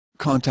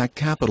Contact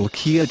Capital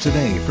Kia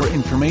today for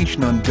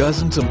information on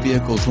dozens of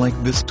vehicles like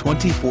this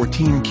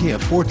 2014 Kia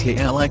Forte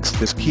LX.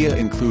 This Kia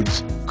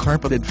includes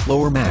carpeted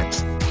floor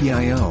mats,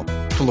 PIO,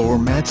 floor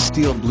mats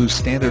steel blue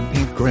standard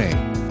paint gray,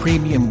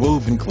 premium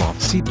woven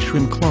cloth seat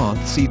trim cloth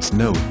seats.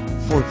 Note: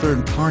 for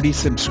third-party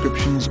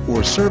subscriptions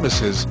or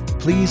services,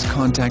 please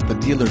contact the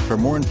dealer for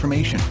more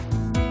information.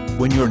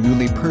 When your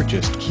newly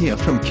purchased Kia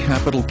from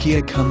Capital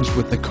Kia comes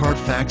with the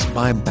CARFAX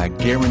BuyBack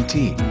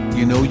Guarantee,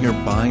 you know you're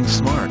buying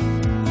smart.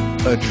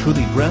 A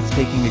truly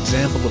breathtaking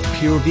example of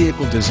pure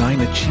vehicle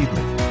design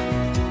achievement.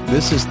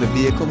 This is the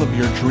vehicle of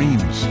your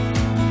dreams.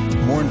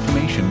 More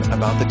information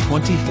about the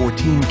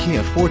 2014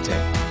 Kia Forte.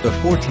 The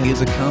Forte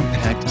is a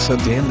compact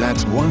sedan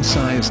that's one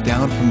size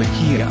down from the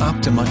Kia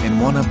Optima and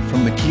one up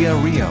from the Kia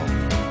Rio.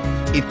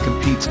 It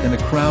competes in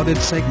a crowded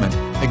segment,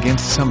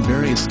 against some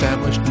very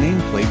established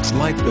nameplates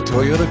like the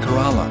Toyota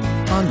Corolla,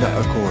 Honda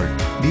Accord,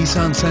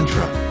 Nissan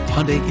Sentra,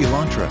 Hyundai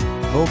Elantra,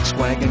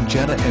 Volkswagen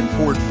Jetta and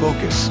Ford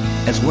Focus,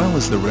 as well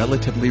as the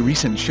relatively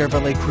recent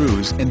Chevrolet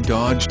Cruze and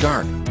Dodge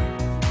Dart.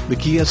 The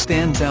Kia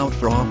stands out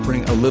for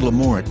offering a little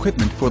more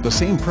equipment for the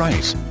same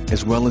price,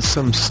 as well as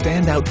some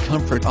standout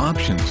comfort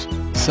options,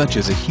 such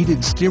as a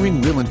heated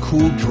steering wheel and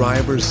cooled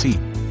driver's seat.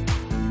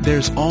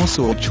 There's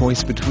also a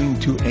choice between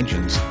two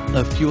engines,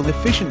 a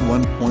fuel-efficient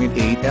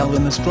 1.8L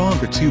and a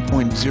stronger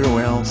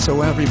 2.0L,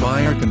 so every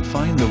buyer can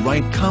find the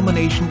right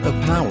combination of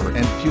power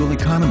and fuel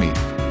economy.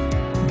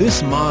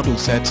 This model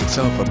sets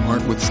itself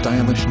apart with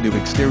stylish new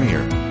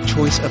exterior,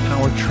 choice of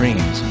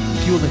powertrains,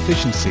 fuel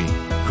efficiency,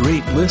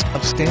 great list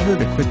of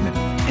standard equipment,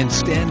 and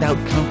standout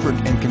comfort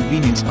and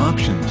convenience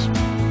options.